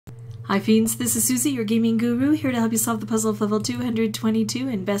Hi Fiends, this is Susie, your gaming guru, here to help you solve the puzzle of level 222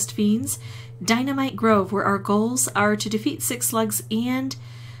 in Best Fiends Dynamite Grove, where our goals are to defeat 6 slugs and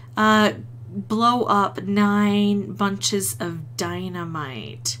blow up 9 bunches of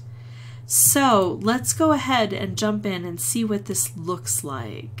dynamite. So let's go ahead and jump in and see what this looks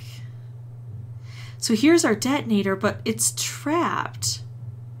like. So here's our detonator, but it's trapped.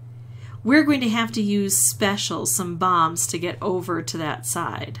 We're going to have to use some bombs to get over to that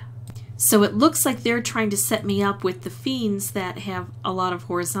side. So it looks like they're trying to set me up with the fiends that have a lot of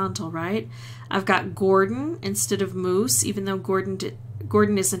horizontal, right? I've got Gordon instead of Moose, even though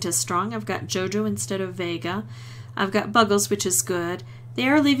Gordon isn't as strong. I've got Jojo instead of Vega. I've got Buggles, which is good. They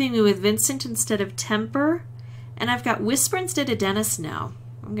are leaving me with Vincent instead of Temper. And I've got Whisper instead of Dennis. No,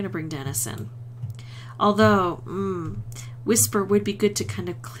 I'm going to bring Dennis in. Although, Whisper would be good to kind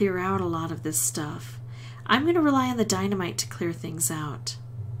of clear out a lot of this stuff. I'm going to rely on the dynamite to clear things out.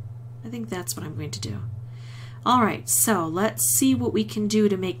 I think that's what I'm going to do. Alright, so let's see what we can do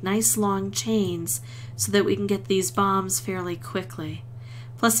to make nice long chains so that we can get these bombs fairly quickly.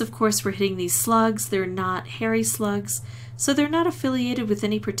 Plus, of course, we're hitting these slugs. They're not hairy slugs, so they're not affiliated with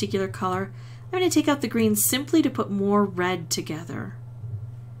any particular color. I'm going to take out the green simply to put more red together.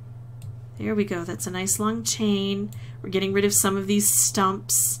 There we go. That's a nice long chain. We're getting rid of some of these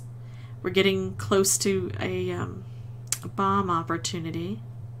stumps. We're getting close to a bomb opportunity.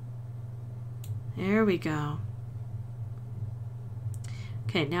 There we go.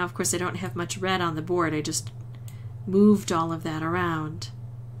 Okay, now of course I don't have much red on the board. I just moved all of that around.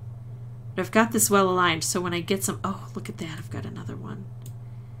 But I've got this well aligned, so when I get some... Oh, look at that. I've got another one.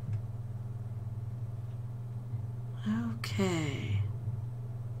 Okay.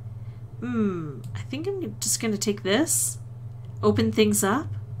 I think I'm just going to take this, open things up,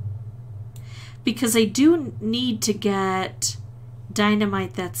 because I do need to get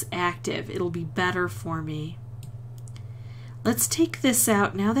dynamite that's active. It'll be better for me. Let's take this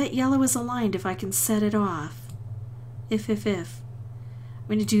out. Now that yellow is aligned, if I can set it off. If. I'm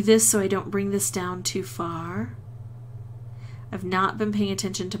going to do this so I don't bring this down too far. I've not been paying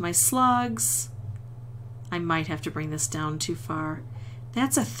attention to my slugs. I might have to bring this down too far.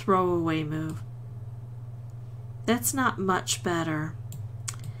 That's a throwaway move. That's not much better.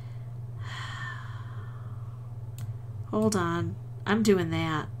 Hold on. I'm doing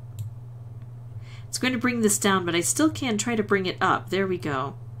that. It's going to bring this down, but I still can try to bring it up. There we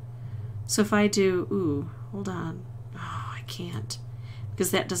go. So if I do... Ooh, hold on. Oh, I can't.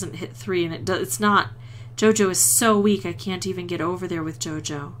 Because that doesn't hit 3, and it's not... Jojo is so weak, I can't even get over there with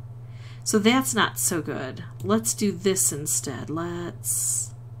Jojo. So that's not so good. Let's do this instead.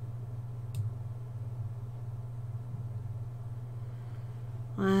 Let's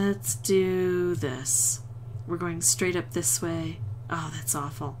do this. We're going straight up this way. Oh, that's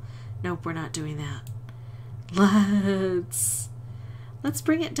awful. Nope, we're not doing that. Let's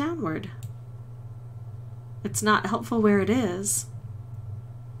bring it downward. It's not helpful where it is.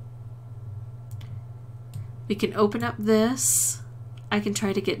 We can open up this. I can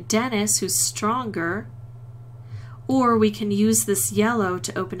try to get Dennis, who's stronger, or we can use this yellow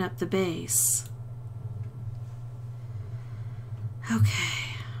to open up the base.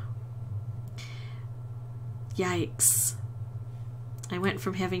 Okay. Yikes. I went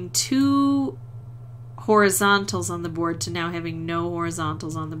from having 2 horizontals on the board to now having no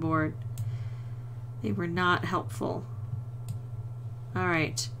horizontals on the board. They were not helpful.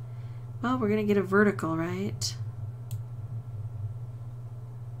 Alright. Well, we're going to get a vertical, right?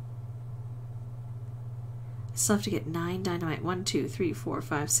 I still have to get 9 dynamite. 1, 2, 3, 4,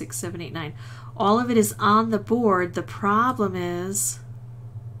 5, 6, 7, 8, 9. All of it is on the board. The problem is...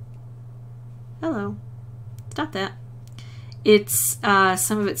 Hello. Stop that. It's,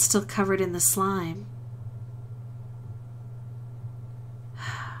 some of it's still covered in the slime.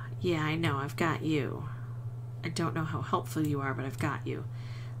 Yeah, I know. I've got you. I don't know how helpful you are, but I've got you.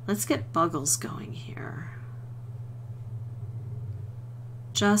 Let's get Buggles going here.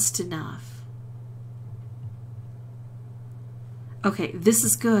 Just enough. Okay, this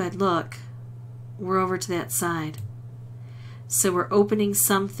is good. Look. We're over to that side. So we're opening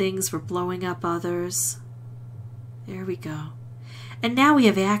some things, we're blowing up others. There we go. And now we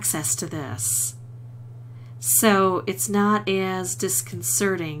have access to this. So it's not as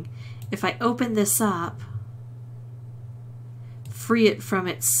disconcerting. If I open this up, free it from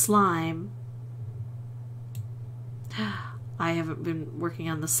its slime. I haven't been working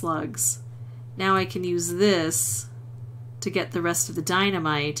on the slugs. Now I can use this to get the rest of the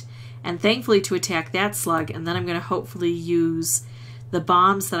dynamite, and thankfully to attack that slug, and then I'm going to hopefully use the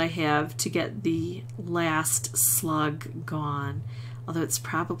bombs that I have to get the last slug gone. although it's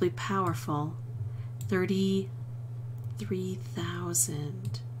probably powerful.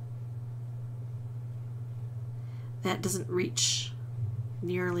 33,000. That doesn't reach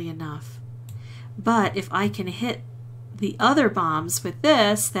nearly enough. But if I can hit the other bombs with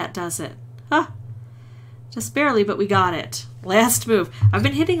this, that does it. Ah, just barely, but we got it. Last move. I've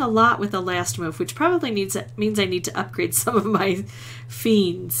been hitting a lot with the last move, which probably means I need to upgrade some of my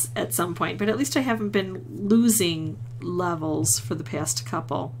Fiends at some point, but at least I haven't been losing levels for the past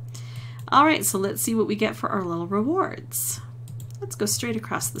couple. All right, so let's see what we get for our little rewards. Let's go straight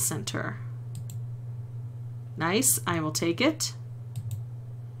across the center. Nice, I will take it.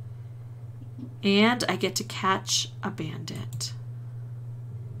 And I get to catch a bandit.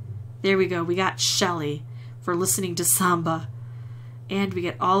 There we go, we got Shelly for listening to Samba. And we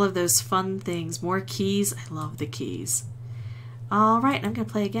get all of those fun things. More keys, I love the keys. All right, I'm gonna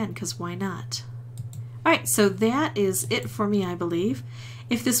play again, because why not? All right, so that is it for me, I believe.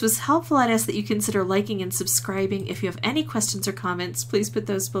 If this was helpful, I'd ask that you consider liking and subscribing. If you have any questions or comments, please put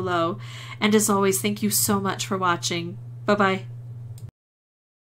those below. And as always, thank you so much for watching. Bye-bye.